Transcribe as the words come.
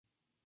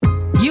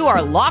You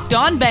are Locked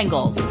On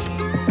Bengals,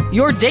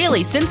 your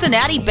daily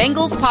Cincinnati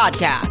Bengals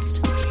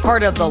podcast,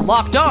 part of the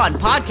Locked On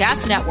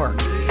Podcast Network,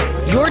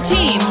 your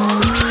team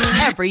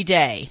every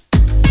day.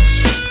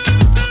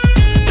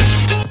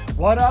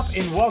 What up,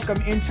 and welcome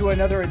into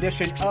another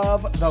edition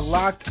of the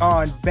Locked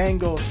On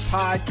Bengals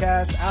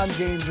podcast. I'm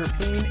James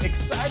Rapien.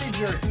 Excited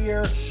you're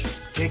here.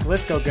 Jake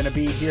Liscow going to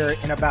be here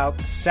in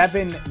about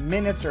 7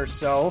 minutes or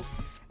so,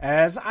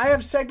 as I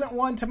have segment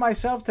one to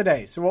myself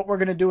today. So what we're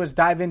going to do is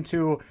dive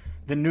into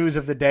the news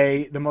of the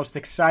day, the most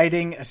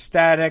exciting,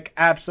 ecstatic,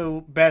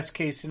 absolute best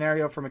case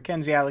scenario for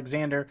Mackensie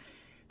Alexander.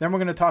 Then we're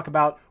going to talk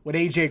about what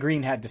AJ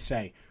Green had to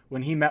say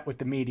when he met with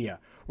the media.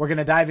 We're going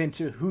to dive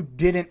into who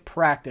didn't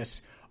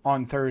practice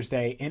on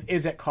Thursday and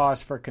is it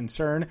cause for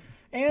concern.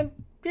 And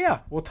yeah,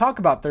 we'll talk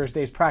about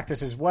Thursday's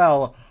practice as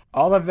well.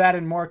 All of that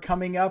and more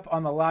coming up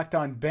on the Locked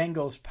On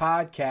Bengals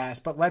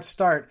podcast. But let's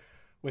start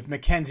with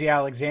Mackensie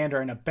Alexander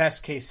in a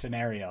best case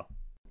scenario.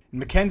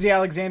 Mackensie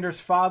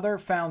Alexander's father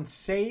found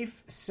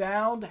safe,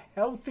 sound,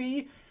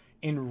 healthy,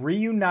 and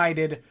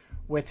reunited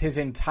with his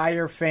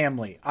entire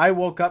family. I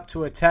woke up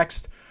to a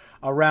text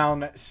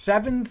around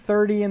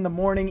 7:30 in the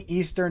morning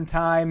Eastern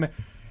time,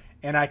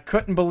 and I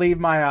couldn't believe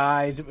my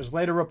eyes. It was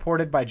later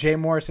reported by Jay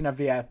Morrison of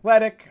The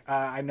Athletic.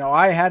 I know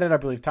I had it. I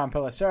believe Tom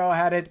Pelissero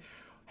had it.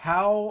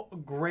 How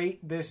great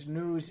this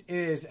news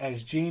is,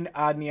 as Gene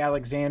Odney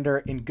Alexander,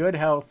 in good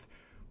health,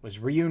 was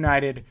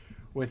reunited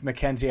with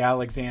Mackensie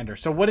Alexander.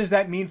 So what does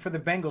that mean for the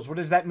Bengals? What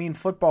does that mean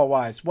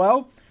football-wise?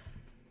 Well,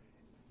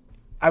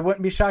 I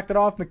wouldn't be shocked at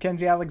all if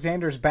Mackensie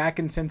Alexander is back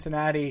in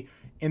Cincinnati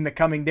in the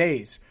coming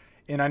days.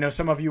 And I know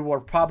some of you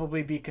will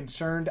probably be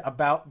concerned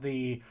about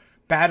the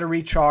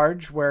battery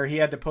charge where he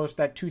had to post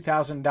that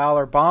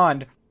 $2,000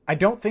 bond. I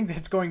don't think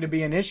that's going to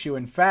be an issue.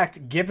 In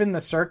fact, given the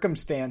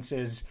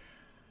circumstances,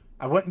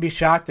 I wouldn't be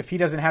shocked if he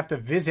doesn't have to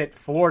visit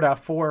Florida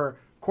for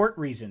court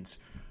reasons.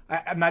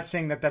 I'm not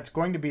saying that that's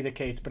going to be the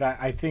case, but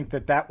I think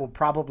that that will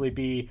probably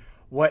be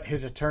what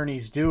his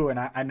attorneys do. And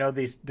I know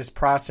this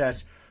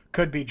process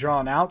could be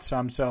drawn out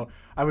some. So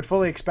I would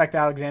fully expect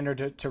Alexander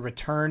to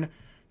return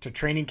to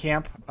training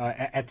camp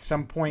at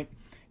some point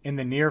in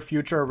the near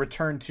future, or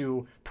return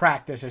to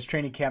practice as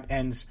training camp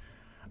ends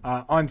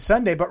on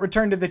Sunday, but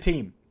return to the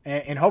team.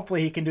 And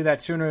hopefully he can do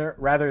that sooner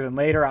rather than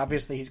later.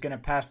 Obviously, he's going to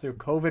pass through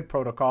COVID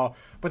protocol,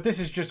 but this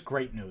is just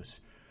great news.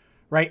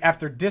 Right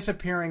after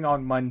disappearing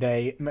on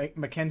Monday,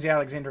 Mackensie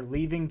Alexander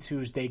leaving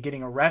Tuesday,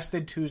 getting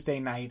arrested Tuesday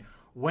night.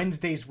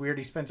 Wednesday's weird.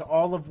 He spends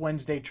all of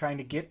Wednesday trying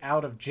to get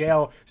out of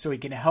jail so he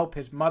can help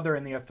his mother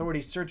and the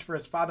authorities search for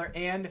his father.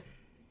 And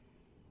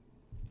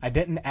I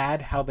didn't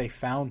add how they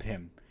found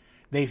him.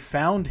 They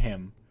found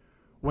him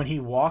when he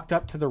walked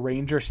up to the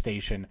ranger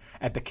station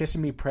at the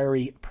Kissimmee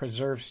Prairie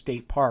Preserve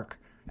State Park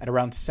at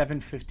around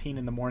 7:15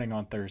 in the morning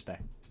on Thursday.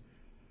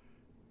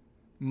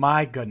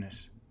 My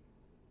goodness.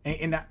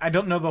 And I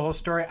don't know the whole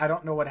story. I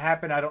don't know what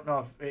happened. I don't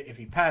know if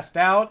he passed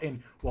out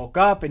and woke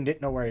up and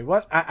didn't know where he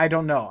was. I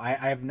don't know. I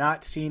have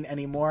not seen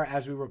any more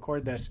as we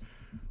record this.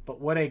 But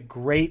what a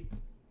great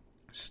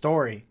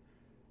story.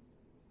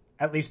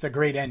 At least a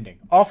great ending.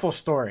 Awful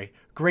story.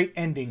 Great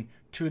ending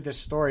to this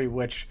story,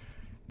 which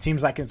it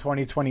seems like in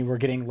 2020 we're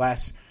getting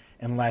less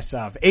and less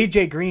of.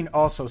 AJ Green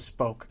also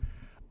spoke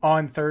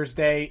on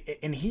Thursday,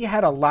 and he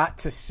had a lot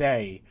to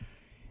say,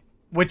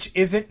 which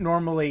isn't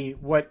normally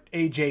what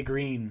AJ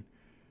Green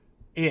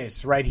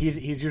is, right?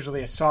 He's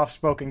usually a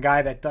soft-spoken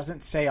guy that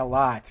doesn't say a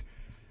lot,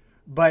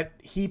 but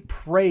he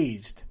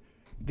praised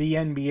the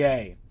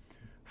NBA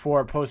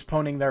for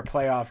postponing their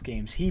playoff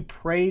games. He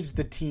praised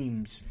the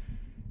teams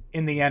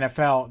in the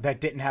NFL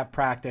that didn't have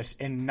practice,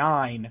 and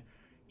 9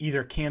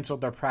 either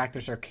canceled their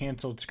practice or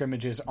canceled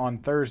scrimmages on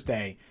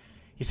Thursday.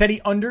 He said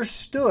he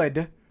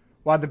understood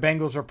why the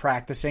Bengals were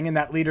practicing and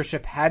that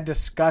leadership had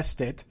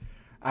discussed it,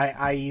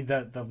 i.e.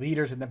 the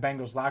leaders in the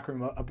Bengals locker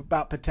room,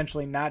 about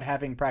potentially not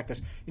having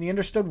practice. And he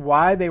understood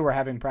why they were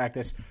having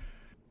practice,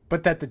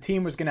 but that the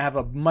team was going to have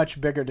a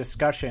much bigger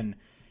discussion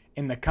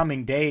in the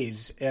coming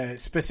days.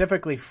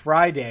 Specifically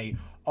Friday,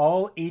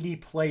 all 80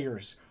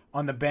 players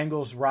on the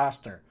Bengals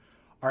roster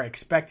are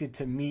expected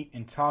to meet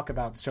and talk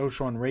about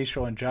social and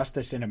racial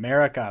injustice in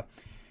America.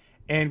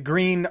 And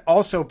Green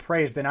also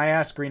praised, and I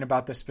asked Green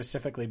about this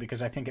specifically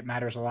because I think it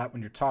matters a lot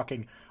when you're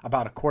talking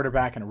about a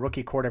quarterback and a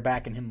rookie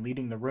quarterback and him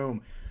leading the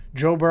room.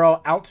 Joe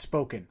Burrow,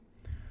 outspoken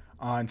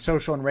on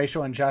social and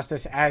racial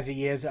injustice as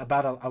he is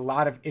about a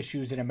lot of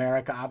issues in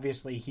America.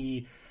 Obviously,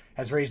 he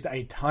has raised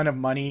a ton of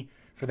money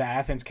for the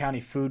Athens County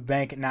Food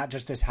Bank, not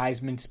just his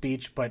Heisman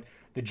speech, but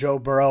the Joe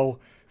Burrow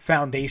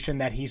Foundation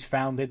that he's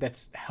founded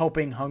that's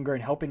helping hunger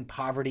and helping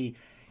poverty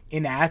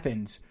in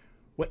Athens.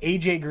 What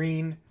AJ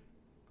Green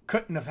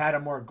couldn't have had a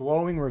more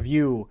glowing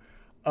review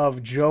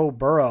of Joe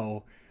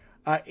Burrow.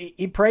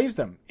 He praised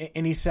him,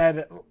 and he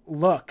said,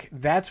 look,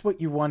 that's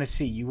what you want to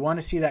see. You want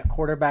to see that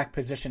quarterback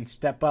position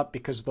step up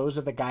because those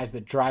are the guys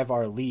that drive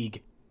our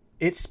league.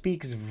 It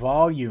speaks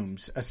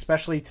volumes,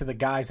 especially to the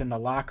guys in the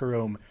locker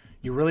room.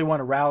 You really want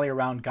to rally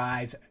around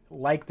guys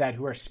like that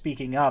who are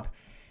speaking up,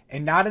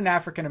 and not an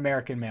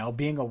African-American male.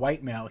 Being a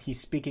white male, he's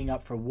speaking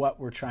up for what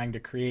we're trying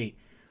to create.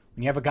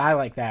 When you have a guy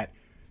like that,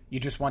 you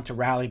just want to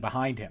rally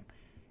behind him.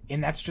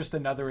 And that's just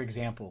another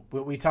example.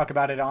 We talk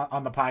about it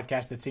on the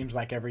podcast, it seems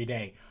like every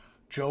day.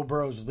 Joe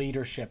Burrow's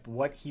leadership,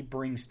 what he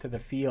brings to the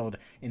field,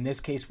 in this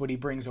case, what he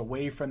brings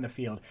away from the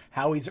field,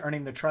 how he's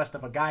earning the trust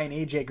of a guy in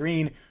A.J.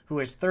 Green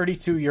who is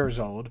 32 years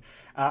old,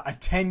 a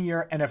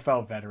 10-year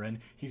NFL veteran.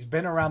 He's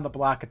been around the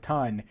block a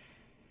ton,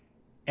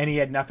 and he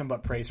had nothing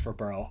but praise for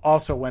Burrow.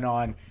 Also went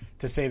on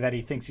to say that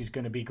he thinks he's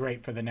going to be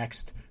great for the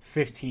next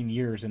 15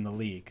 years in the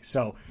league.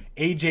 So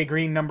A.J.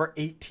 Green, number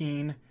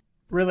 18,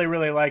 really,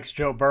 really likes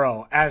Joe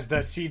Burrow, as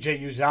does C.J.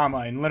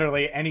 Uzomah and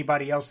literally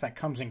anybody else that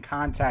comes in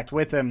contact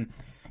with him.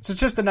 So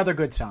it's just another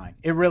good sign.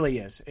 It really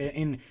is.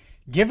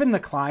 Given the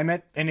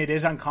climate, and it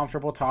is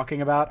uncomfortable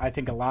talking about, I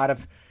think a lot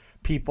of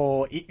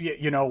people,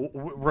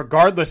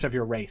 regardless of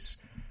your race,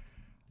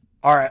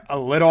 are a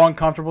little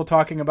uncomfortable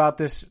talking about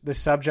this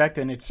subject.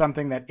 And it's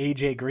something that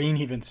A.J. Green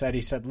even said.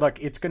 He said, look,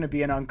 it's going to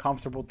be an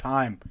uncomfortable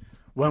time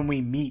when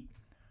we meet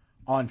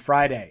on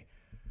Friday.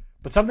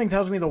 But something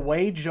tells me the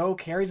way Joe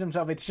carries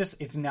himself,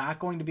 it's not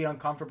going to be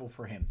uncomfortable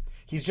for him.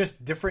 He's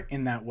just different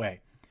in that way.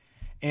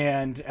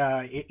 And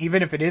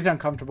even if it is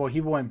uncomfortable,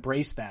 he will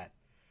embrace that.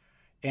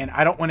 And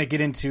I don't want to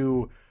get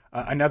into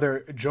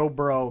another Joe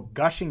Burrow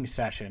gushing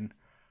session.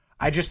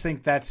 I just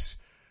think that's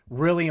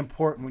really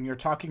important when you're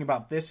talking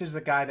about this is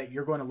the guy that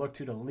you're going to look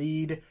to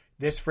lead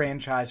this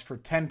franchise for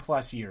 10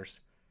 plus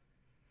years.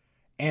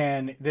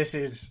 And this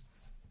is,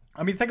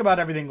 think about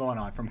everything going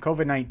on from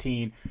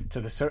COVID-19 to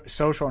the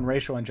social and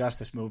racial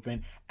injustice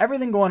movement,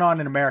 everything going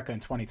on in America in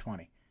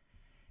 2020.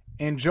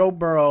 And Joe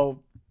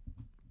Burrow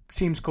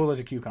seems cool as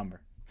a cucumber.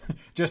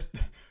 Just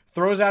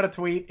throws out a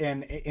tweet,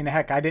 and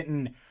heck, I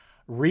didn't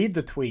read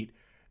the tweet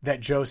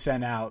that Joe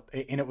sent out,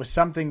 and it was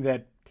something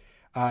that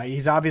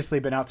he's obviously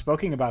been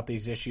outspoken about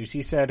these issues.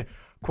 He said,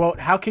 quote,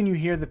 "How can you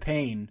hear the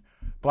pain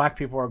black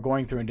people are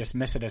going through and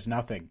dismiss it as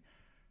nothing?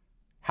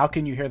 How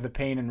can you hear the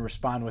pain and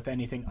respond with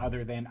anything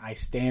other than I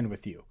stand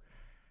with you?"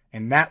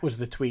 And that was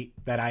the tweet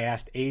that I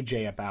asked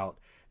AJ about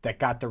that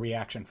got the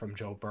reaction from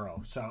Joe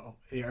Burrow.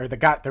 That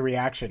got the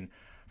reaction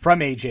from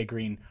AJ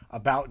Green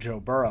about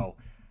Joe Burrow.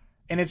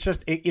 And it's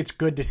just, it's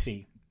good to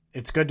see.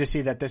 It's good to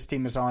see that this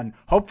team is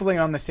hopefully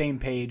on the same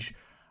page.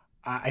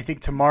 I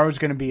think tomorrow's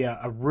going to be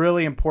a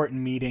really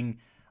important meeting,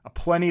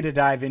 plenty to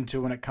dive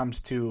into when it comes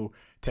to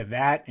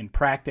that and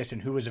practice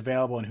and who was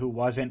available and who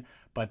wasn't.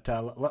 But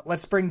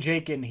let's bring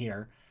Jake in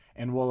here,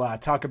 and we'll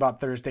talk about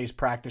Thursday's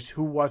practice,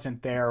 who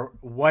wasn't there,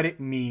 what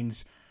it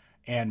means,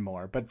 and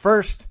more. But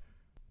first,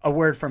 a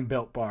word from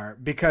Built Bar,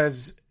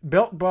 because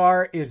Built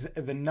Bar is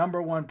the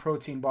number one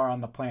protein bar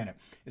on the planet.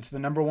 It's the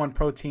number one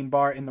protein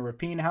bar in the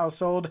Rapine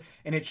household,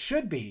 and it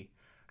should be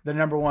the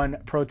number one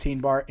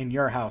protein bar in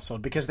your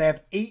household because they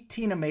have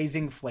 18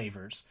 amazing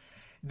flavors.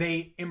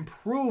 They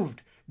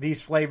improved these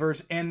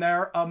flavors, and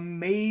they're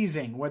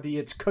amazing. Whether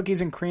it's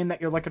cookies and cream that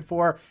you're looking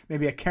for,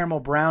 maybe a caramel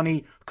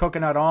brownie,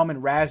 coconut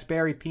almond,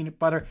 raspberry, peanut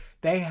butter,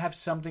 they have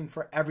something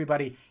for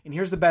everybody. And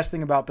here's the best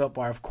thing about Built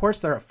Bar. Of course,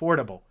 they're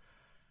affordable,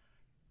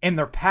 and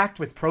they're packed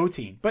with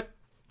protein, but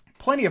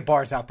plenty of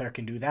bars out there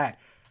can do that.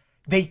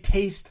 They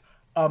taste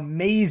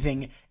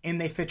amazing, and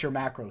they fit your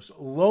macros.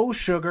 Low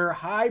sugar,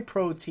 high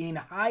protein,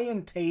 high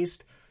in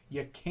taste.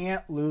 You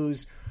can't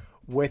lose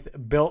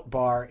with Built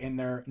Bar in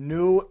their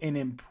new and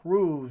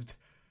improved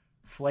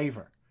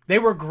flavor. They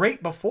were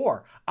great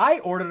before. I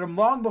ordered them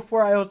long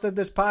before I hosted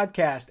this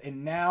podcast,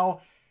 and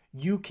now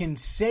you can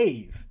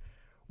save.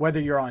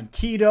 Whether you're on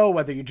keto,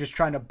 whether you're just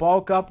trying to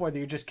bulk up, whether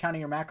you're just counting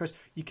your macros,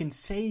 you can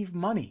save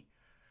money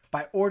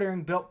by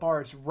ordering Built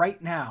Bars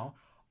right now.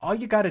 All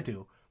you got to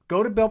do,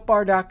 go to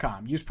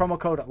BuiltBar.com. Use promo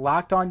code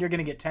LOCKEDON. You're going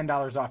to get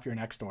 $10 off your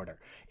next order.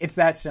 It's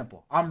that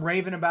simple. I'm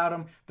raving about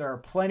them. There are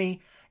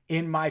plenty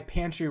in my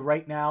pantry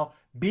right now.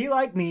 Be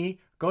like me.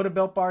 Go to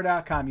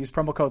BuiltBar.com. Use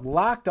promo code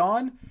LOCKEDON,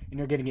 and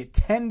you're going to get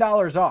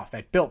 $10 off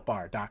at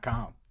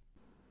BuiltBar.com.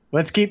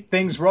 Let's keep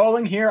things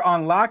rolling here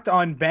on Locked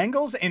On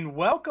Bengals and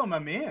welcome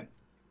them in.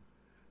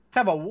 Let's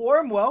have a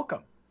warm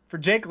welcome for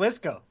Jake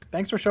Liscow.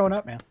 Thanks for showing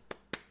up, man.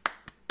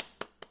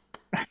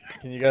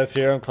 Can you guys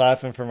hear him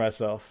clapping for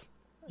myself?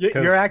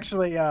 You're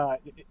actually,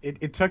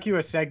 it took you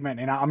a segment,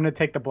 and I'm going to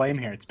take the blame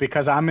here. It's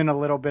because I'm in a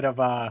little bit of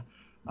a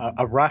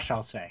rush,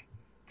 I'll say,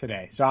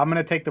 today. So I'm going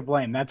to take the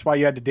blame. That's why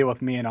you had to deal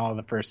with me in all of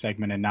the first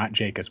segment and not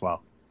Jake as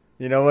well.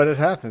 You know what? It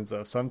happens,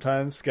 though.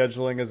 Sometimes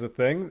scheduling is a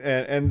thing,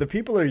 and the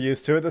people are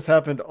used to it. This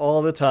happened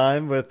all the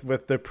time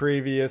with the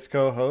previous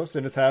co-host,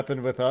 and it's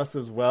happened with us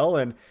as well.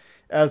 And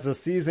as the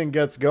season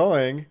gets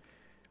going,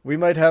 we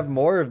might have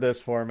more of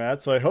this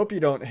format, so I hope you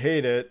don't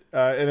hate it.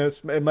 And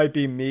it might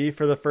be me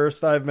for the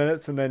first 5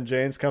 minutes, and then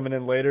James coming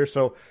in later.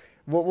 So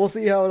we'll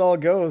see how it all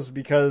goes,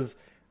 because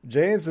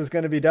James is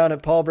going to be down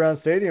at Paul Brown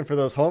Stadium for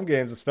those home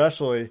games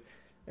especially,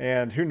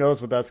 and who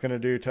knows what that's going to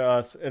do to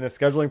us in a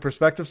scheduling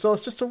perspective. So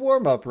it's just a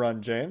warm-up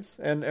run,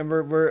 James, and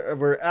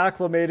we're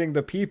acclimating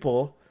the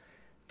people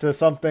to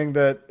something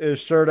that is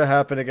sure to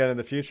happen again in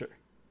the future.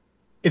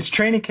 It's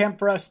training camp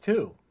for us,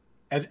 too.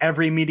 as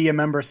every media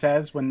member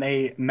says when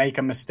they make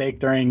a mistake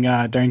during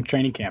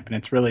training camp, and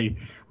it's really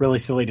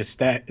silly to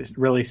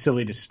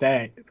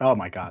stay. Oh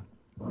my God.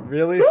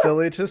 Really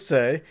silly to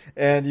say.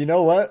 And you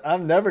know what?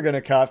 I'm never going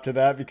to cop to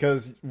that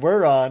because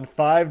we're on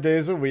 5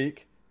 days a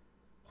week,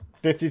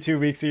 52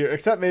 weeks a year,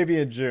 except maybe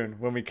in June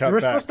when we cut back. You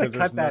were supposed to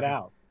cut that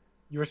out.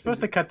 You were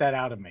supposed to cut that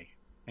out of me,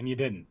 and you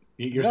didn't.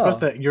 You're supposed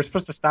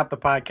to stop the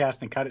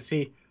podcast and cut it.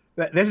 See,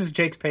 this is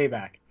Jake's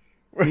payback.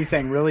 He's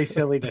saying really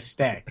silly to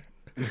stay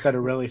instead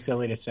of really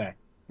silly to say.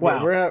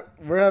 Wow.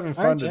 We're having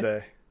fun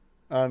today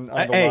on the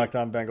Locked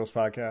On Bengals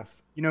podcast.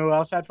 You know who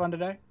else had fun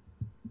today?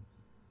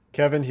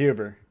 Kevin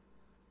Huber.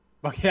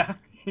 Well, yeah,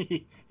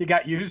 he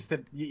got used.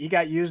 He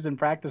got used in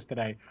practice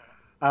today.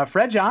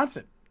 Fred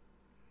Johnson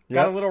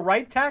got a little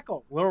right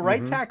tackle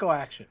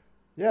action.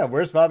 Yeah,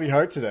 where's Bobby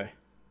Hart today?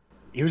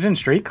 He was in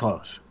street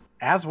clothes,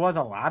 as was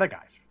a lot of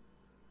guys.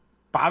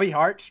 Bobby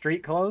Hart,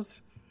 street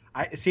clothes.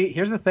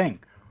 Here's the thing.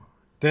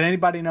 Did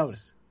anybody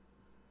notice?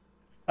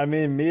 I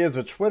mean, me as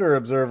a Twitter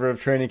observer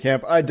of training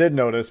camp, I did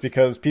notice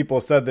because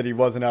people said that he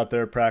wasn't out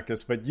there at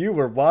practice. But you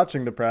were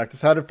watching the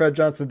practice. How did Fred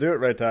Johnson do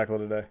at right tackle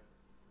today?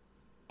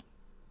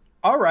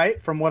 All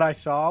right, from what I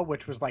saw,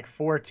 which was like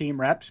 4 team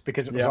reps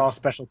because it was all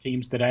special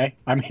teams today.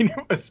 I mean,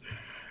 it was,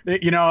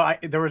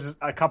 there was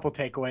a couple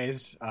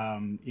takeaways,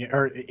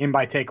 or in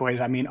by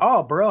takeaways, I mean,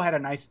 Burrow had a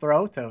nice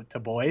throw to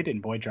Boyd,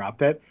 and Boyd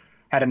dropped it.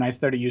 Had a nice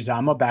throw to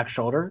Uzomah, back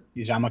shoulder.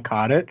 Uzomah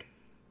caught it.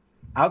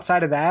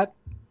 Outside of that,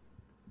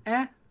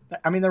 I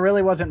mean, there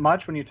really wasn't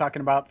much when you're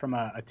talking about from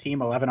a team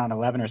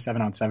 11-on-11 or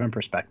 7-on-7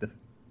 perspective.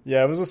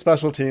 Yeah, it was a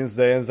special teams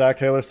day, and Zach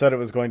Taylor said it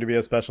was going to be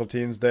a special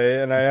teams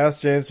day. And I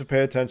asked James to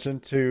pay attention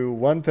to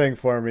one thing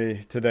for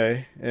me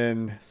today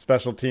in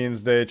special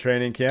teams day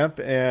training camp,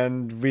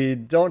 and we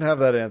don't have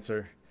that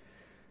answer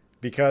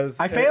because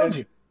I failed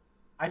you.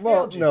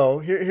 No.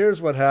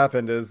 Here's what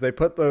happened: is they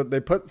put.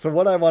 So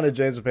what I wanted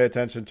James to pay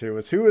attention to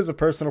was who is a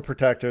personal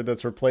protector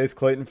that's replaced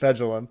Clayton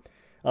Fejedelem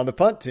on the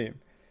punt team,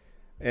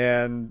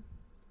 and.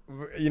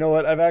 You know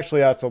what? I've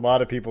actually asked a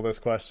lot of people this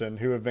question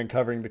who have been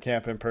covering the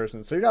camp in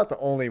person, so you're not the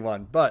only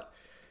one. But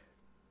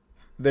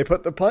they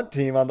put the punt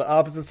team on the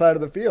opposite side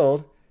of the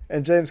field,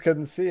 and James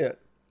couldn't see it.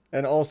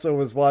 And also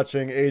was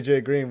watching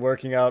A.J. Green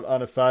working out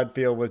on a side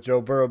field with Joe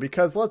Burrow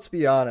because, let's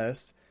be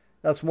honest,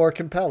 that's more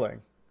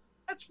compelling.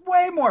 That's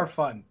way more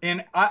fun.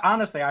 And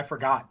honestly, I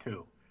forgot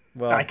too.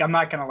 Well, I'm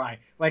not going to lie.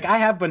 I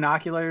have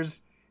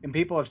binoculars, and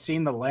people have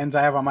seen the lens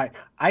I have on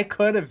I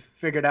could have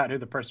figured out who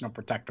the personal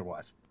protector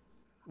was.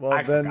 Well,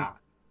 then forgot.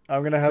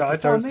 I'm going to have to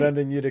start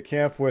sending you to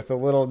camp with a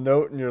little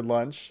note in your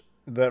lunch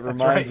that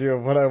reminds you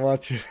of what I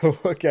want you to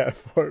look at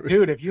for me.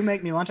 Dude, if you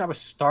make me lunch, I was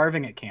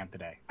starving at camp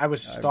today. I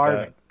was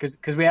starving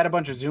because we had a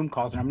bunch of Zoom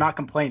calls, and I'm not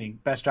complaining.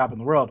 Best job in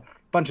the world.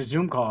 Bunch of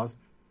Zoom calls.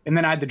 And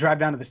then I had to drive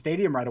down to the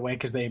stadium right away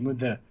because they moved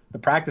the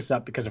practice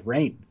up because of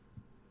rain.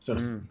 So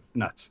it's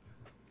nuts.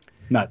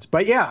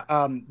 But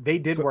yeah, they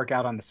did work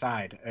out on the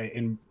side.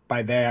 And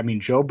by they, I mean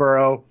Joe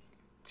Burrow,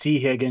 T.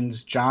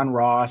 Higgins, John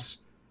Ross,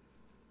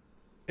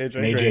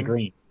 AJ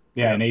Green.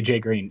 Yeah, and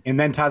AJ Green. And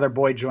then Tyler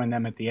Boyd joined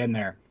them at the end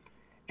there.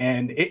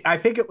 And I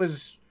think it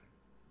was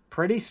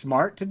pretty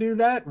smart to do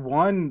that.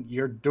 One,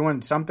 you're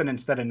doing something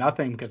instead of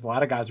nothing because a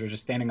lot of guys were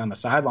just standing on the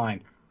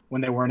sideline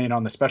when they weren't in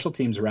on the special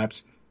teams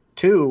reps.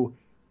 Two,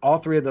 all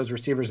 3 of those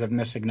receivers have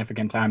missed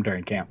significant time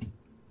during camp.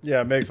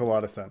 Yeah, it makes a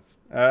lot of sense.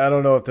 I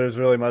don't know if there's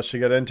really much to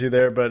get into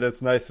there, but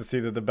it's nice to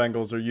see that the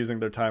Bengals are using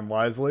their time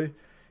wisely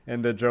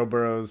and that Joe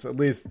Burrow's at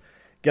least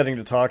getting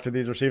to talk to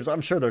these receivers.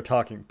 I'm sure they're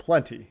talking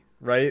plenty.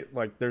 Right?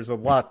 There's a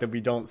lot that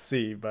we don't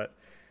see, but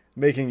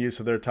making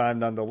use of their time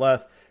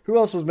nonetheless. Who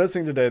else was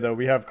missing today, though?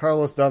 We have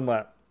Carlos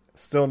Dunlap,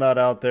 still not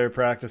out there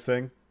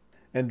practicing.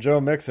 And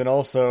Joe Mixon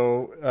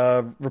also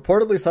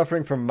reportedly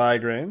suffering from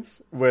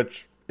migraines,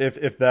 which,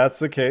 if that's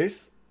the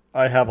case,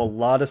 I have a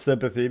lot of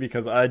sympathy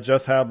because I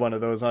just had one of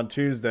those on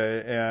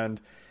Tuesday,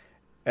 and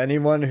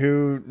anyone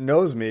who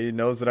knows me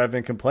knows that I've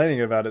been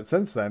complaining about it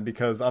since then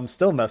because I'm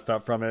still messed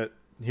up from it.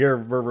 Here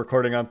we're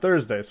recording on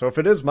Thursday, so if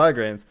it is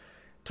migraines,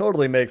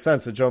 totally makes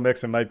sense that Joe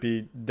Mixon might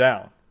be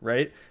down,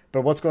 right?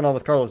 But what's going on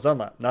with Carlos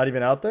Dunlap? Not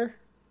even out there?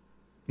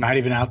 Not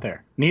even out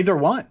there. Neither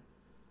one.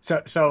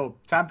 So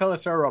Tom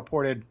Pelissero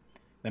reported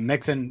that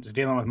Mixon is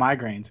dealing with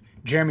migraines.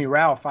 Jeremy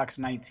Rao, Fox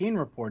 19,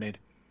 reported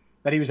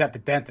that he was at the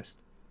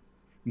dentist.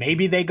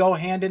 Maybe they go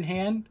hand in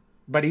hand,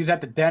 but he was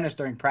at the dentist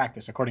during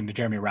practice, according to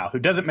Jeremy Rao, who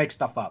doesn't make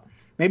stuff up.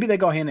 Maybe they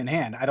go hand in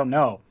hand. I don't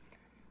know,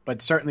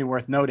 but certainly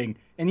worth noting.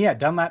 And yeah,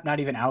 Dunlap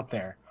not even out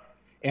there.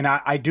 And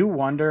I do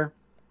wonder,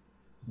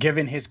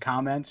 given his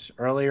comments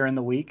earlier in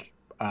the week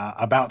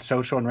about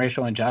social and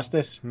racial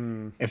injustice,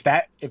 if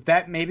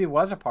that maybe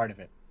was a part of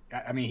it.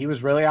 I mean, he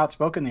was really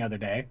outspoken the other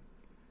day,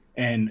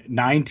 and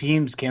 9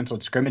 teams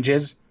canceled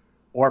scrimmages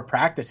or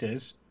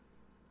practices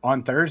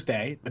on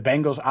Thursday. The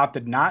Bengals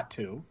opted not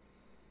to,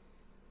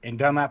 and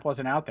Dunlap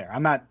wasn't out there.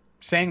 I'm not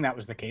saying that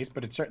was the case,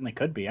 but it certainly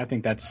could be. I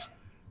think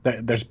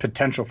there's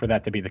potential for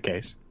that to be the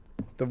case.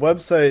 The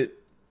website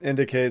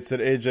indicates that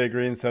AJ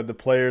Green said the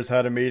players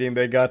had a meeting,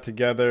 they got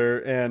together,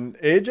 and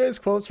AJ's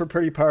quotes were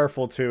pretty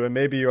powerful too. And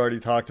maybe you already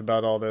talked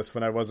about all this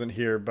when I wasn't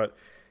here, but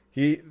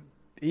he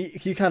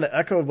kind of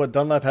echoed what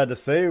Dunlap had to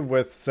say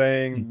with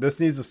saying this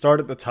needs to start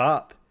at the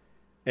top.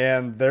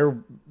 And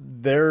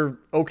they're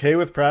okay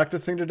with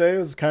practicing today,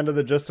 was kind of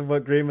the gist of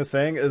what Green was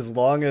saying, as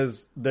long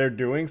as they're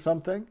doing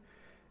something.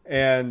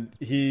 And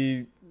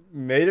he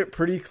made it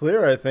pretty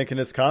clear, I think, in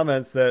his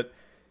comments that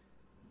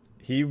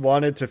he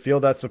wanted to feel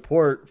that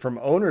support from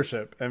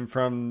ownership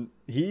and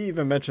he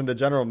even mentioned the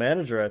general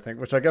manager, I think,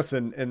 which I guess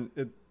in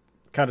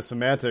kind of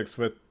semantics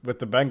with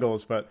the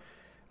Bengals, but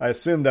I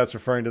assume that's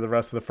referring to the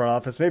rest of the front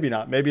office. Maybe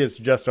not. Maybe it's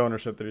just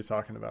ownership that he's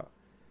talking about.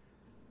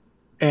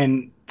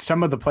 And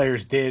some of the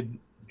players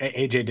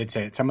AJ did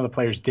say it, some of the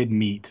players did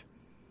meet,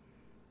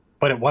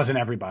 but it wasn't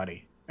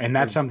everybody. And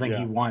that's something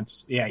he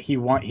wants. Yeah, he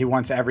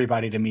wants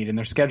everybody to meet, and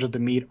they're scheduled to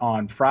meet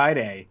on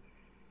Friday.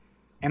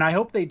 And I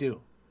hope they do.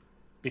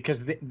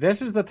 Because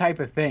this is the type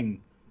of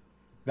thing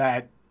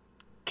that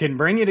can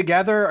bring you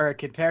together or it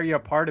can tear you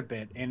apart a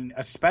bit, and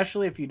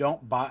especially if you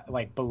don't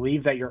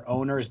believe that your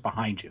owner is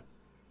behind you.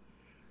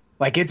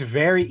 Like, it's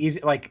very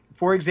easy. Like,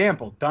 for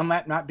example,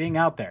 Dunlap not being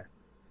out there.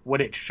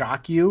 Would it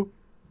shock you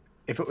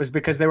if it was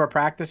because they were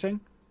practicing?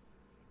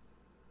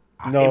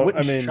 No, it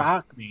wouldn't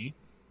shock me.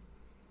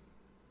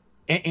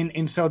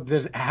 And so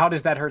how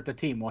does that hurt the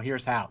team? Well,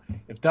 here's how.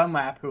 If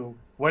Dunlap, who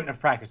wouldn't have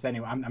practiced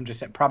anyway, I'm just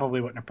saying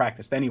probably wouldn't have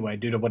practiced anyway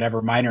due to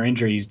whatever minor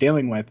injury he's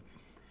dealing with.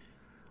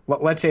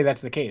 Let's say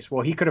that's the case.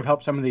 Well, he could have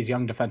helped some of these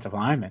young defensive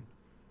linemen.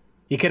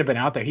 He could have been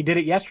out there. He did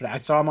it yesterday. I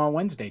saw him on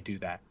Wednesday do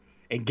that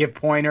and give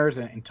pointers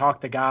and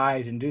talk to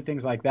guys and do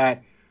things like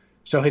that.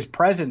 So his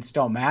presence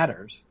still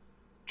matters,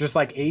 just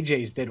like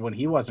AJ's did when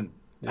he wasn't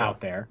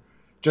out there.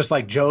 Just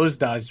like Joe's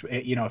does,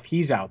 if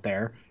he's out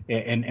there,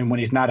 and when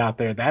he's not out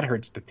there, that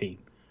hurts the team.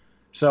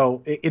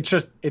 So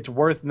it's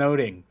worth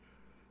noting.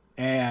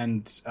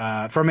 And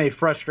from a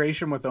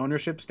frustration with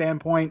ownership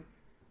standpoint,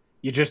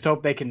 you just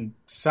hope they can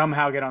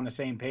somehow get on the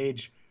same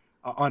page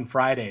on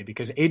Friday,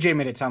 because AJ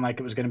made it sound like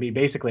it was going to be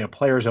basically a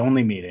players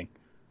only meeting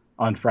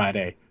on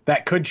Friday.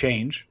 That could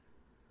change,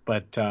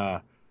 but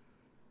and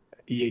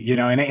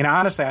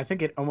honestly, I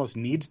think it almost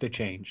needs to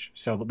change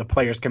so the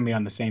players can be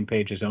on the same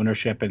page as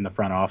ownership in the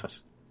front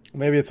office.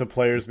 Maybe it's a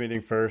players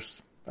meeting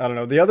first. I don't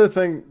know. The other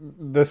thing,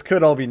 this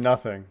could all be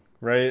nothing,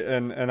 right?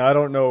 And I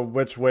don't know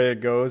which way it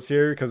goes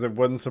here, because it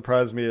wouldn't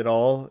surprise me at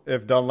all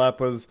if Dunlap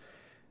was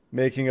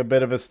making a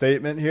bit of a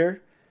statement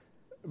here.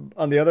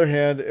 On the other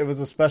hand, it was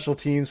a special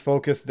teams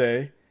focused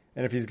day.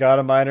 And if he's got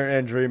a minor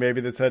injury,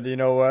 maybe they said, you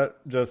know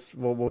what, just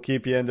we'll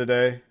keep you in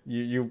today.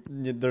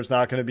 There's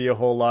not going to be a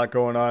whole lot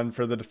going on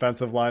for the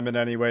defensive lineman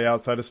anyway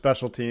outside of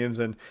special teams.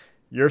 And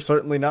you're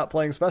certainly not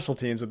playing special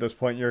teams at this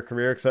point in your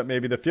career, except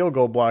maybe the field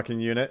goal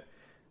blocking unit.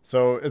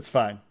 So it's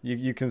fine.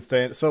 You can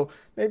stay in. So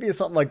maybe it's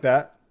something like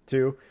that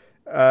too.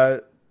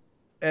 And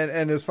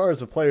as far as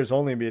the players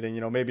only meeting,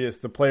 maybe it's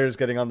the players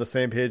getting on the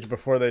same page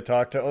before they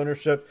talk to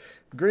ownership.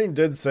 Green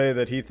did say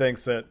that he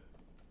thinks that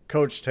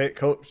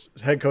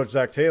head coach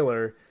Zach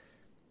Taylor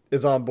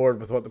is on board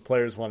with what the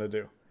players want to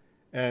do.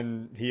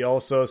 And he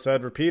also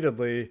said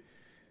repeatedly,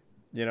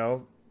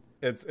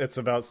 it's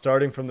about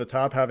starting from the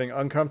top, having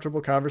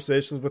uncomfortable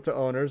conversations with the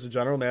owners, the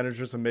general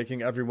managers, and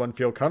making everyone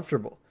feel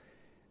comfortable.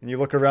 And you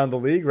look around the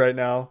league right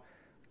now,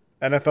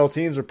 NFL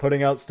teams are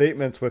putting out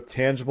statements with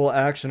tangible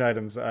action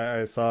items.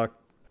 I saw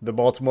the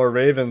Baltimore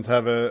Ravens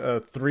have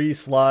a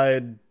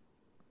 3-slide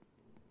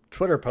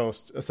Twitter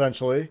post,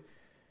 essentially,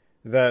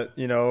 that,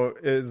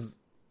 is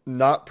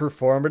not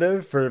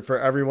performative for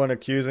everyone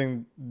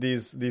accusing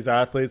these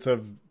athletes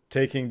of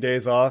taking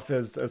days off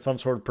as some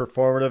sort of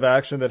performative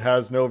action that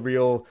has no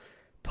real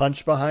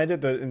punch behind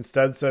it, that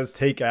instead says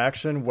take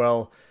action.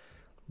 Well,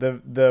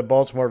 the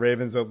Baltimore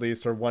Ravens, at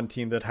least, are one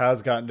team that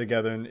has gotten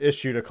together and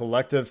issued a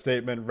collective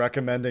statement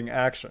recommending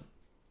action.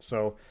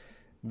 So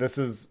this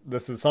is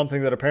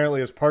something that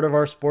apparently is part of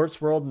our sports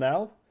world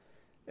now.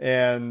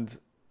 And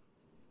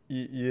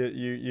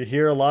you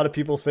hear a lot of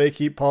people say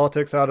keep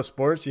politics out of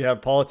sports. You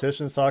have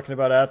politicians talking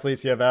about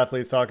athletes. You have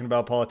athletes talking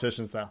about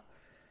politicians now.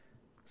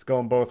 It's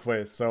going both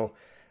ways. So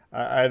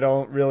I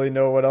don't really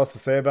know what else to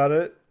say about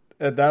it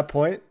at that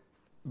point.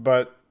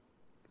 But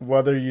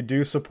whether you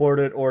do support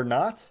it or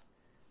not,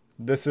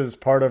 this is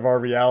part of our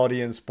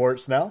reality in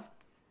sports now.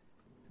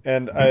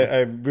 And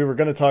we were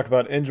going to talk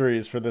about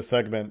injuries for this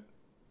segment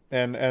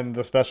and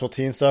the special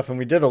team stuff, and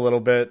we did a little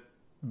bit,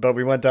 but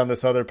we went down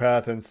this other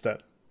path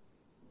instead.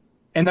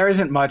 And there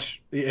isn't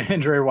much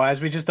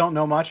injury-wise. We just don't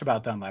know much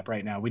about Dunlap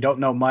right now. We don't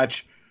know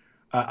much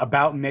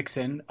about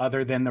Mixon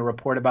other than the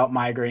report about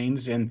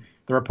migraines and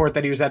the report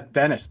that he was at the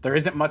dentist. There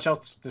isn't much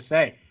else to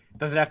say.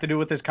 Does it have to do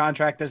with his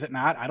contract? Does it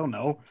not? I don't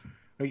know.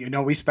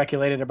 We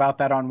speculated about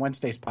that on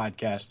Wednesday's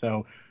podcast.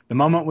 So the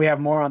moment we have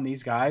more on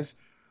these guys,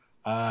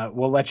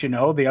 we'll let you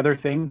know. The other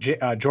thing,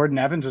 Jordan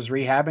Evans is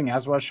rehabbing,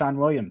 as was Sean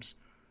Williams.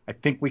 I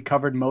think we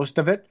covered most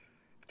of it.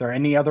 If there are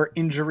any other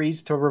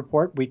injuries to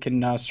report, we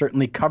can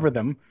certainly cover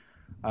them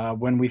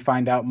when we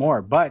find out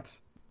more. But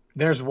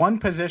There's one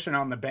position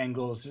on the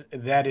Bengals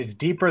that is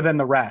deeper than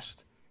the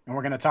rest, and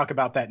we're going to talk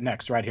about that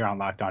next right here on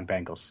Locked On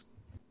Bengals.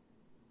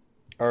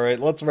 All right,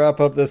 let's wrap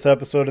up this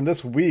episode and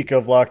this week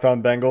of Locked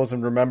On Bengals.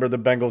 And remember, the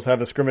Bengals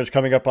have a scrimmage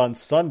coming up on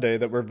Sunday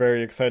that we're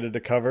very excited to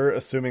cover,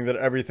 assuming that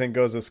everything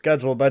goes as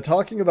scheduled, by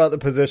talking about the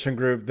position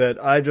group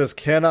that I just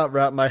cannot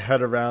wrap my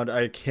head around.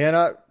 I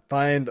cannot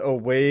find a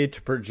way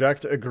to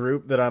project a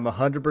group that I'm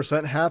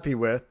 100% happy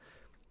with,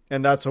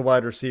 and that's the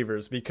wide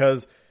receivers.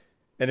 Because,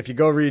 and if you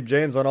go read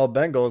James on All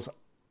Bengals,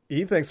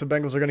 he thinks the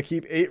Bengals are going to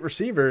keep 8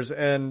 receivers,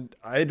 and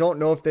I don't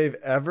know if they've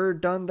ever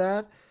done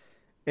that.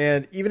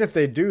 And even if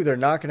they do, they're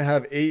not going to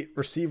have 8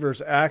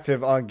 receivers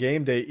active on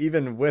game day,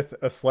 even with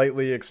a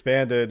slightly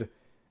expanded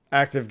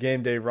active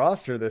game day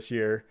roster this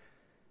year.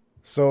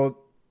 So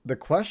the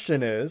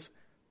question is,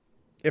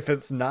 if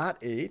it's not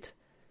 8,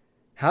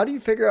 how do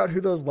you figure out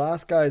who those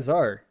last guys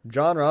are?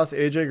 John Ross,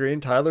 AJ Green,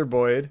 Tyler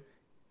Boyd,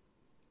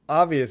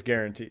 obvious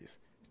guarantees.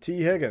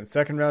 T. Higgins,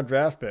 second round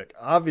draft pick,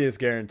 obvious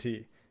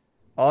guarantee.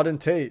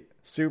 Auden Tate,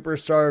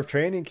 superstar of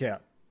training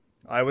camp.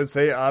 I would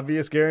say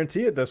obvious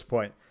guarantee at this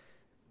point.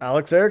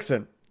 Alex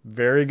Erickson,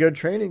 very good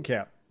training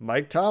camp.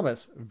 Mike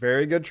Thomas,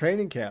 very good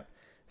training camp.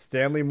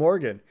 Stanley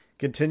Morgan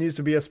continues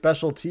to be a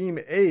special team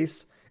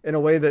ace in a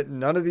way that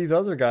none of these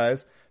other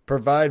guys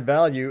provide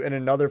value in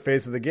another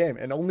phase of the game.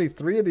 And only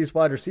 3 of these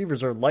wide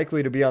receivers are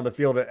likely to be on the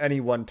field at any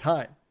one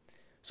time.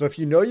 So if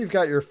you know you've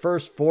got your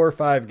first 4 or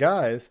 5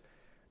 guys,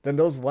 then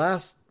those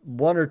last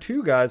 1 or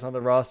 2 guys on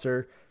the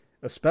roster,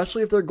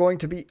 especially if they're going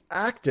to be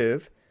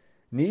active,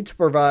 need to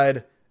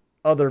provide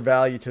other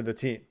value to the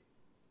team.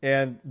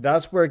 And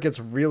that's where it gets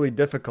really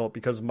difficult,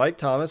 because Mike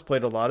Thomas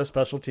played a lot of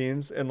special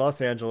teams in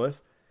Los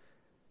Angeles.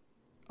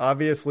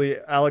 Obviously,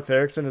 Alex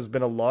Erickson has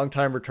been a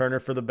long-time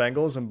returner for the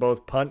Bengals in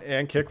both punt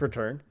and kick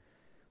return.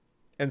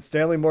 And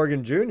Stanley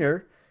Morgan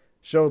Jr.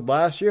 showed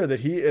last year that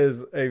he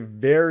is a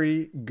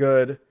very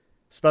good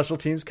special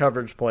teams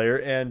coverage player.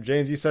 And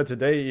James, you said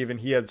today even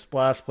he had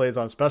splash plays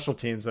on special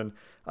teams. And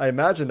I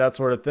imagine that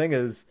sort of thing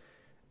is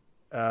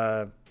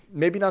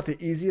maybe not the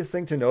easiest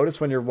thing to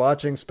notice when you're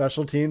watching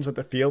special teams at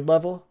the field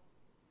level.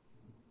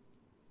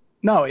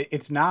 No,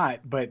 it's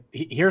not. But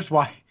here's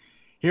why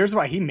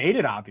he made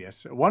it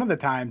obvious. One of the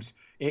times,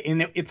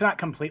 and it's not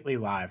completely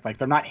live. Like,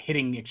 they're not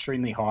hitting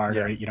extremely hard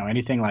or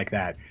anything like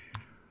that.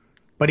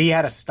 But he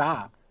had a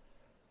stop,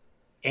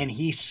 and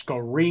he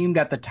screamed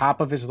at the top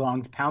of his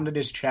lungs, pounded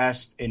his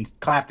chest, and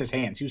clapped his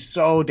hands. He was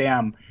so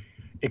damn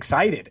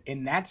excited.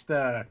 And that's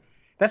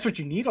what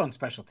you need on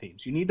special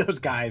teams. You need those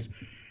guys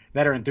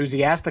that are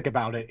enthusiastic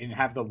about it and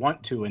have the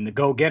want to and the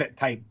go get it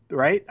type,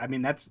 right? I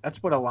mean, that's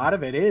what a lot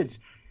of it is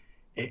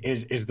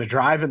the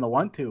drive and the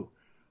want to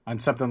on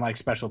something like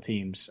special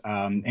teams.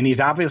 And he's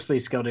obviously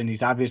skilled and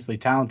he's obviously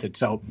talented.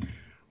 So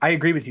I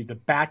agree with you. The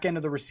back end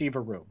of the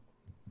receiver room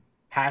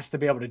has to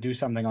be able to do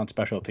something on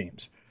special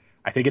teams.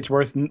 I think it's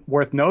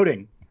worth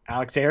noting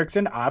Alex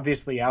Erickson,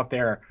 obviously out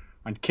there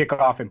on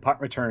kickoff and punt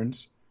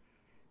returns,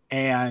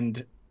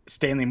 and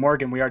Stanley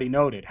Morgan, we already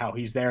noted how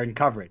he's there in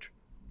coverage.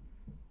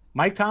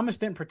 Mike Thomas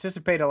didn't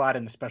participate a lot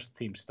in the special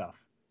team stuff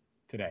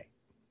today.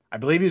 I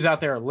believe he was out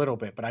there a little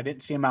bit, but I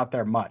didn't see him out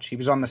there much. He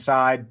was on the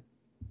side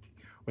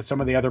with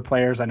some of the other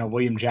players. I know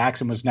William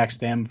Jackson was next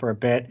to him for a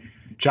bit.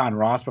 John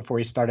Ross before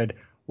he started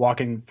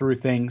walking through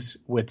things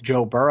with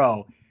Joe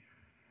Burrow.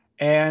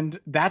 And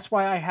that's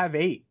why I have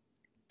 8.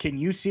 Can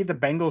you see the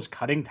Bengals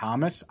cutting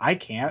Thomas? I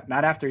can't.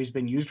 Not after he's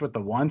been used with the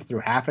 1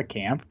 through half a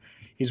camp.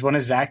 He's one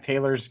of Zach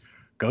Taylor's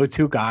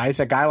go-to guys.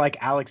 A guy like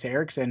Alex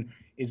Erickson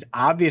is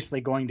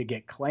obviously going to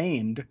get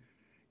claimed.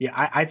 Yeah,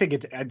 I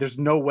think there's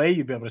no way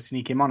you'd be able to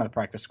sneak him onto the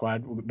practice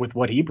squad with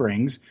what he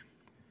brings.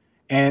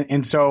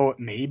 And so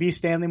maybe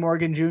Stanley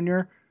Morgan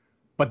Jr.,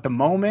 but the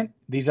moment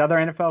these other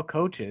NFL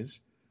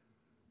coaches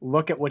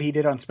look at what he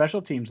did on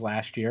special teams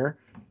last year,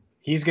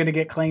 he's going to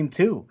get claimed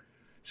too.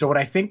 So what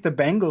I think the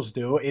Bengals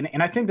do,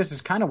 and I think this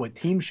is kind of what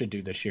teams should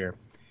do this year,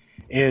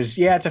 is,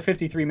 it's a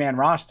 53-man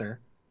roster,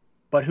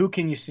 but who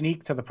can you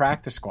sneak to the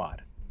practice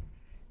squad?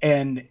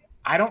 And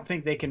I don't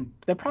think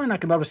they're probably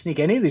not going to be able to sneak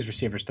any of these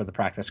receivers to the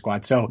practice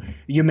squad. So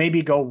you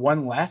maybe go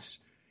one less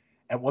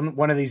at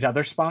one of these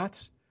other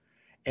spots.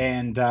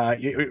 And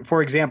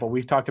for example,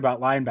 we've talked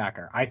about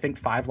linebacker. I think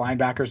 5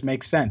 linebackers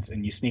makes sense.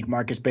 And you sneak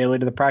Marcus Bailey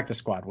to the practice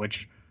squad,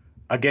 which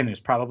again is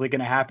probably going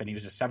to happen. He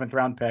was a 7th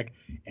round pick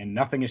and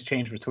nothing has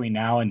changed between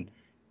now and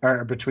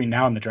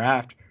the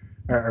draft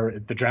or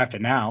the draft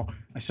and now.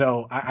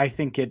 So I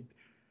think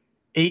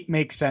 8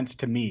 makes sense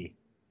to me,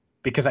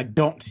 because I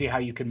don't see how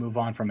you can move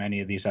on from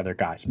any of these other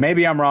guys.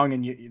 Maybe I'm wrong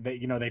and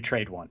they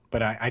trade one,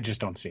 but I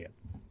just don't see it.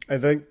 I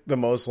think the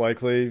most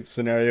likely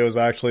scenario is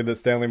actually that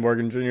Stanley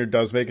Morgan Jr.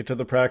 does make it to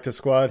the practice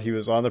squad. He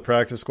was on the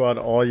practice squad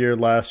all year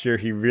last year.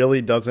 He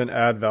really doesn't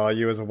add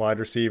value as a wide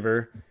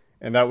receiver,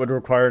 and that would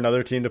require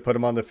another team to put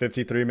him on the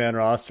 53-man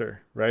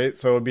roster, right?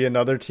 So it would be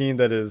another team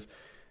that is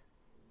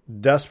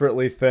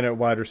desperately thin at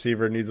wide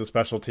receiver, needs a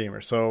special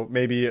teamer. So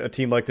maybe a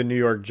team like the New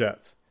York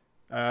Jets.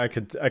 I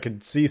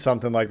could see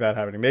something like that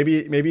happening.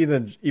 Maybe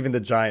even the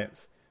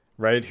Giants,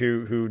 right?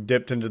 Who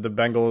dipped into the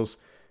Bengals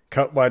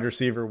cut wide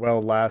receiver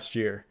well last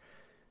year.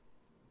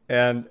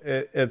 And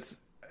it's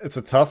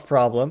a tough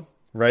problem,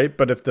 right?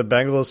 But if the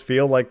Bengals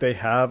feel like they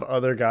have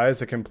other guys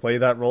that can play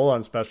that role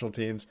on special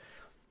teams,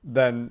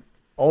 then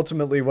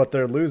ultimately what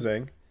they're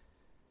losing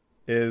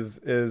is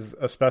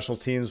a special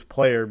teams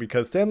player,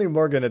 because Stanley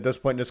Morgan at this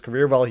point in his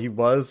career, while he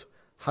was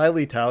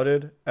highly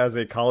touted as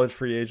a college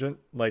free agent,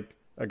 like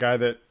a guy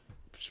that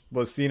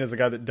was seen as a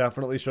guy that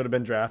definitely should have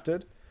been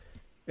drafted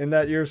in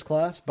that year's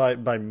class by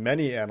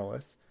many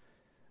analysts,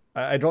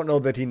 I don't know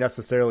that he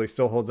necessarily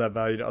still holds that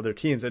value to other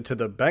teams. And to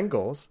the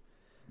Bengals,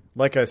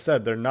 like I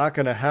said, they're not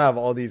going to have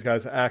all these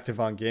guys active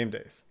on game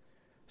days.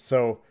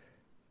 So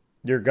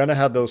you're going to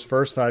have those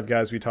first 5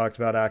 guys we talked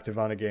about active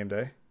on a game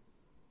day,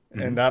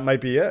 and that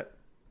might be it.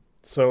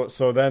 So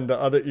then the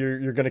other,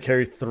 you're going to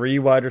carry 3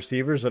 wide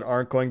receivers that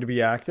aren't going to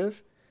be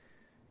active.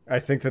 I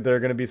think that there are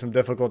going to be some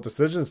difficult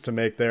decisions to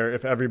make there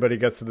if everybody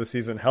gets to the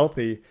season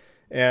healthy.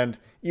 And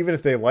even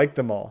if they like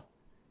them all,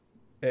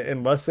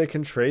 unless they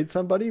can trade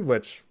somebody,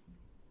 which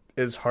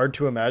is hard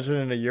to imagine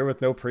in a year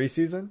with no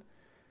preseason,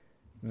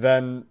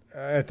 then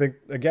I think,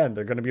 again,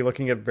 they're going to be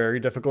looking at very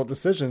difficult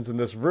decisions in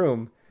this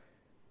room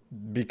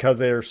because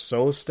they are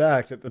so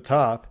stacked at the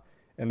top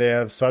and they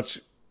have such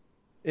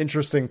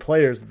interesting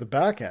players at the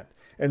back end.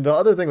 And the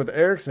other thing with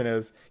Erickson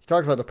is, he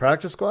talked about the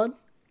practice squad.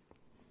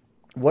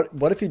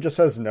 What if he just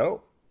says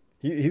no?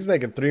 He's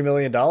making $3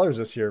 million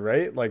this year,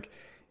 right? Like,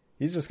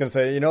 he's just going to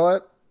say, you know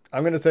what?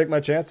 I'm going to take my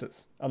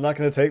chances. I'm not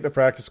going to take the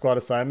practice squad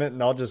assignment,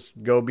 and I'll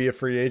just go be a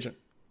free agent.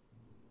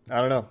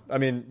 I don't know. I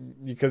mean,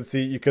 you could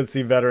see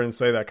veterans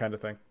say that kind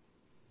of thing.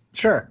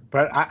 Sure,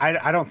 but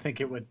I don't think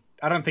it would.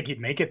 I don't think he'd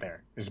make it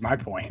there. Is my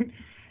point.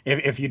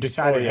 If you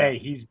decided, hey,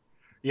 he's,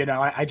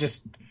 I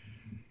just,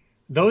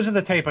 those are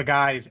the type of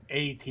guys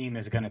a team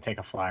is going to take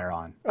a flyer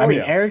on. I mean,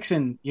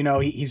 Erickson,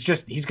 he's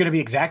going to be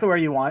exactly where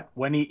you want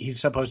when he's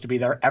supposed to be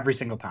there every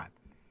single time.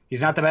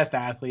 He's not the best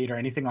athlete or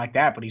anything like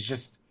that, but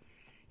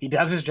he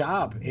does his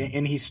job,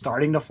 and he's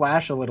starting to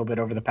flash a little bit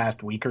over the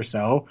past week or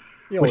so,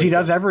 which he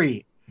does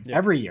every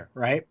year,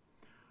 right?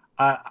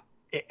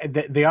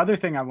 The other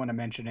thing I want to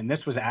mention, and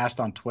this was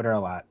asked on Twitter a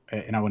lot,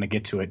 and I want to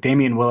get to it.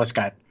 Damian Willis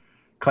got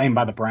claimed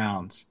by the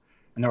Browns,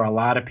 and there were a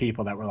lot of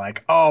people that were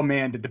like, oh,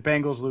 man, did the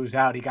Bengals lose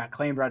out? He got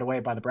claimed right away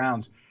by the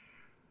Browns.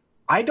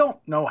 I don't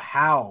know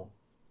how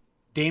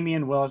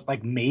Damian Willis,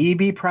 like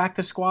maybe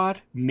practice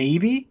squad,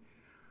 maybe,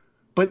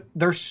 but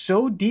they're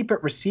so deep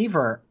at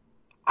receiver,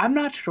 I'm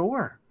not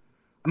sure.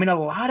 I mean, a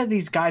lot of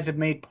these guys have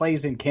made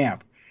plays in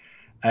camp,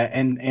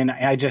 and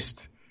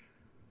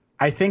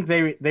I think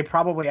they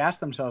probably asked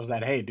themselves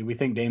that, hey, do we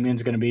think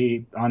Damian's going to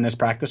be on this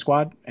practice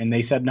squad? And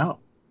they said no.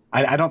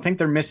 I don't think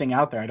they're missing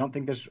out there. I don't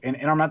think this – and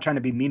I'm not trying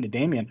to be mean to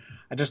Damian.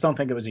 I just don't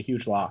think it was a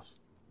huge loss.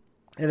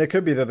 And it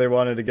could be that they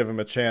wanted to give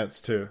him a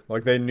chance, too.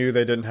 Like, they knew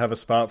they didn't have a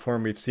spot for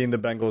him. We've seen the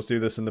Bengals do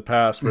this in the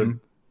past where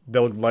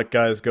they'll let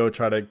guys go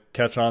try to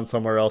catch on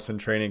somewhere else in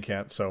training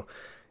camp. So it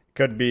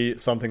could be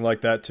something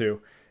like that,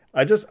 too.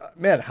 How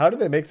do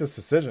they make this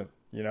decision,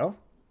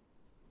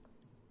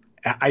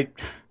 I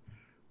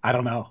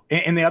don't know.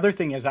 And the other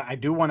thing is, I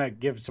do want to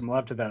give some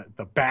love to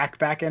the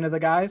back end of the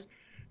guys.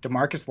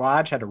 DeMarcus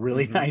Lodge had a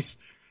really nice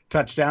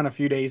touchdown a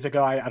few days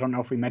ago. I don't know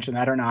if we mentioned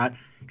that or not.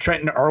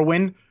 Trenton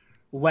Irwin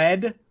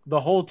led the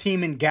whole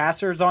team in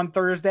gassers on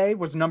Thursday,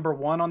 was number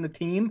 1 on the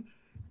team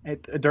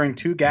during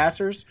 2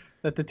 gassers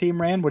that the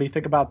team ran. What do you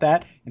think about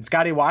that? And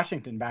Scotty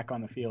Washington back on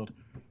the field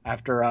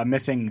after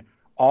missing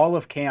all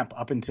of camp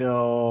up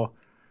until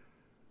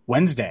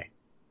Wednesday.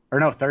 Or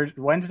no,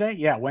 Wednesday?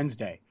 Yeah,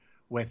 Wednesday.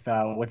 With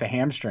a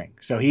hamstring.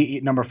 So he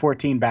number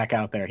 14 back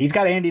out there. He's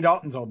got Andy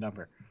Dalton's old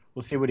number.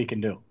 We'll see what he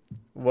can do.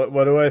 What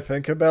do I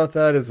think about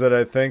that is that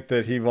I think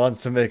that he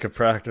wants to make a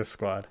practice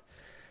squad.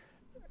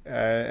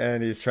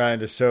 And he's trying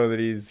to show that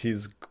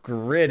he's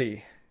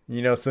gritty.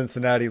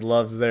 Cincinnati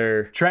loves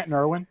their... Trenton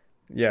Irwin?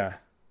 Yeah.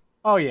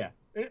 Oh, yeah.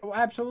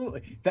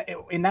 Absolutely.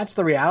 And that's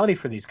the reality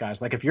for these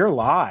guys. Like, if you're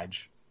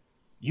Lodge,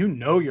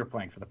 you're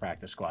playing for the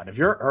practice squad. If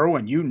you're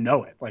Irwin,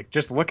 it. Like,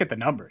 just look at the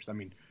numbers. I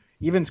mean,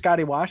 even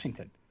Scotty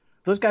Washington.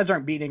 Those guys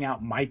aren't beating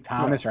out Mike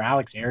Thomas or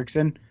Alex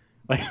Erickson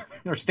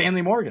or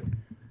Stanley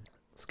Morgan.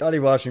 Scotty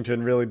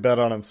Washington really bet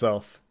on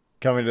himself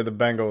coming to the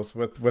Bengals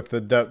with the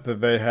depth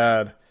that they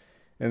had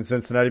in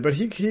Cincinnati, but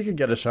he could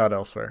get a shot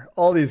elsewhere.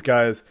 All these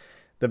guys,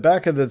 the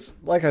back of this,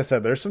 like I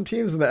said, there's some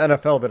teams in the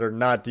NFL that are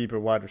not deep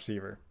at wide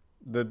receiver.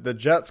 The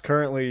Jets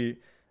currently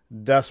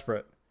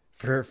desperate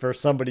for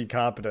somebody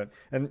competent.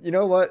 And you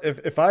know what?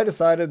 If I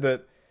decided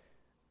that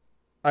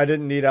I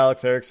didn't need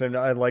Alex Erickson,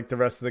 I like the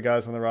rest of the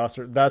guys on the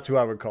roster, that's who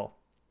I would call.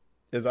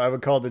 I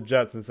would call the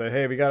Jets and say,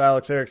 hey, we got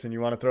Alex Erickson.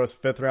 You want to throw us a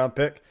 5th-round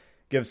pick?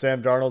 Give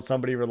Sam Darnold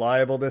somebody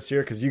reliable this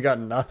year? Because you got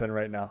nothing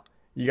right now.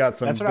 You got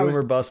some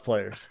boomer bust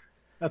players.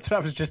 That's what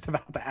I was just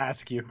about to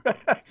ask you.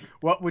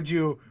 What would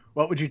you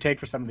take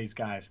for some of these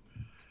guys?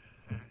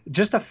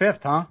 Just a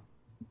 5th, huh?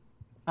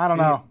 I don't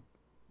know.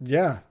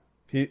 Yeah.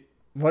 He's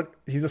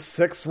a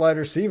 6th wide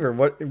receiver.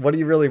 What do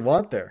you really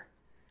want there?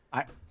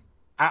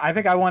 I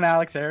think I want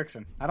Alex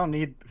Erickson. I don't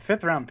need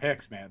 5th-round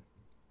picks, man.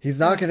 He's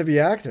not going to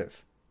be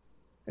active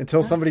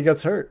until somebody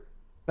gets hurt.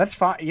 That's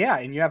fine. Yeah,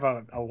 and you have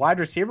a wide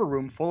receiver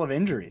room full of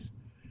injuries.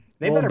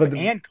 And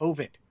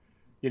COVID.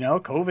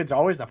 COVID's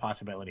always a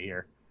possibility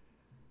here.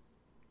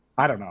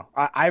 I don't know.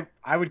 I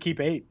would keep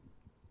 8.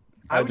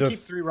 I would keep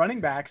 3 running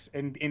backs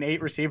and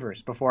 8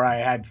 receivers before I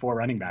had 4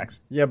 running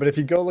backs. Yeah, but if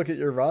you go look at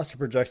your roster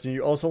projection,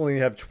 you also only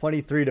have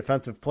 23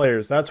 defensive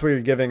players. That's where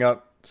you're giving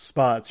up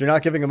spots. You're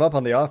not giving them up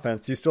on the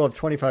offense. You still have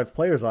 25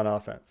 players on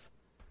offense.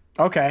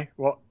 Okay,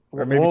 well,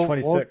 or maybe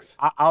 26.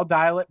 I'll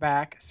dial it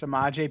back.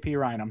 Samaj P.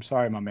 Ryan. I'm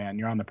sorry, my man.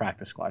 You're on the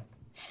practice squad.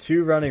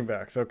 2 running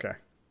backs. Okay.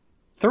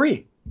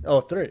 3.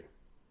 Oh, 3.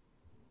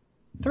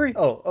 3.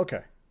 Oh,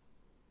 okay.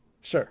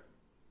 Sure.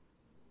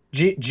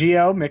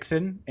 Gio,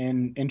 Mixon,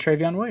 and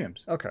Travion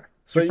Williams. Okay.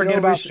 So you forget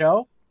about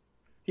Joe?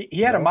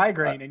 He had a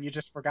migraine, and you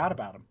just forgot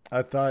about him.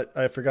 I thought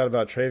I forgot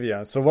about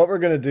Travion. So what we're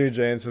gonna do,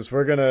 James, is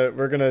we're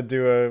gonna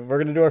do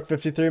our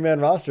 53-man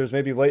rosters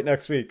maybe late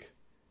next week.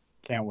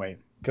 Can't wait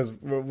because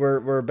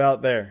we're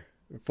about there.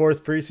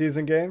 4th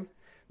preseason game,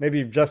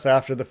 maybe just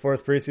after the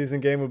 4th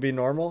preseason game would be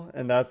normal,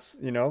 and that's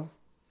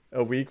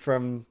a week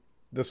from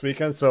this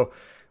weekend. So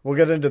we'll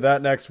get into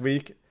that next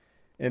week.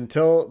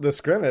 Until the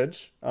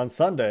scrimmage on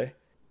Sunday.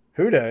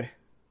 Hoo day,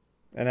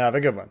 and have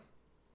a good one.